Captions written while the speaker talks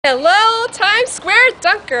Hello, Times Square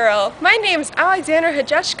Dunk Girl! My name is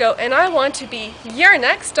Hudzieczko and I want to be your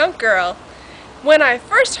next dunk girl. When I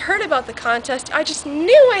first heard about the contest, I just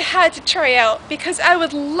knew I had to try out because I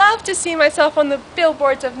would love to see myself on the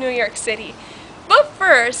billboards of New York City. But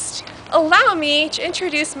first, allow me to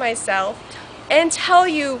introduce myself and tell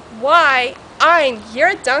you why I'm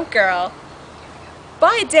your dunk girl.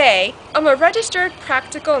 By day, I'm a registered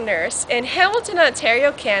practical nurse in Hamilton,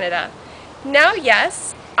 Ontario, Canada. Now,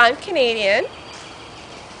 yes, I'm Canadian.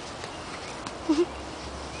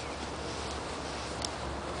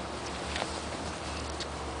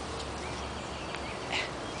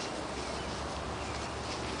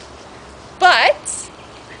 But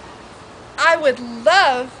I would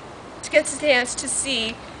love to get the chance to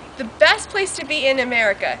see the best place to be in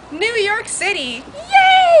America, New York City.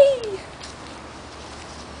 Yay!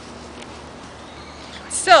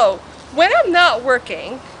 So, when I'm not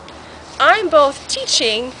working, I'm both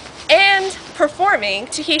teaching and performing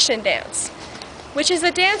Tahitian dance, which is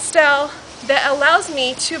a dance style that allows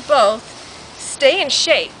me to both stay in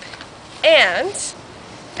shape and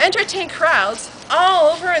entertain crowds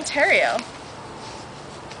all over Ontario.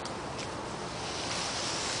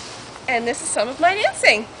 And this is some of my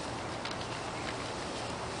dancing.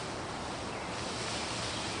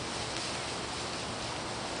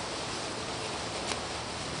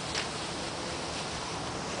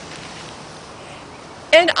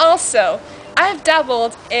 And also, I've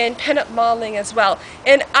dabbled in pinup modeling as well,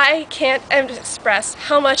 and I can't express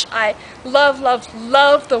how much I love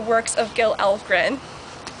the works of Gil Elfgren.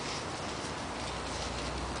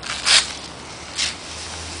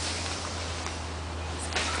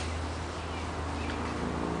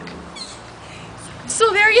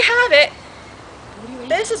 So there you have it.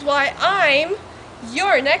 This is why I'm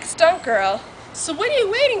your next dunk girl. So what are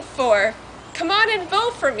you waiting for? Come on and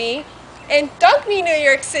vote for me and dunk me, New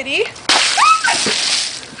York City.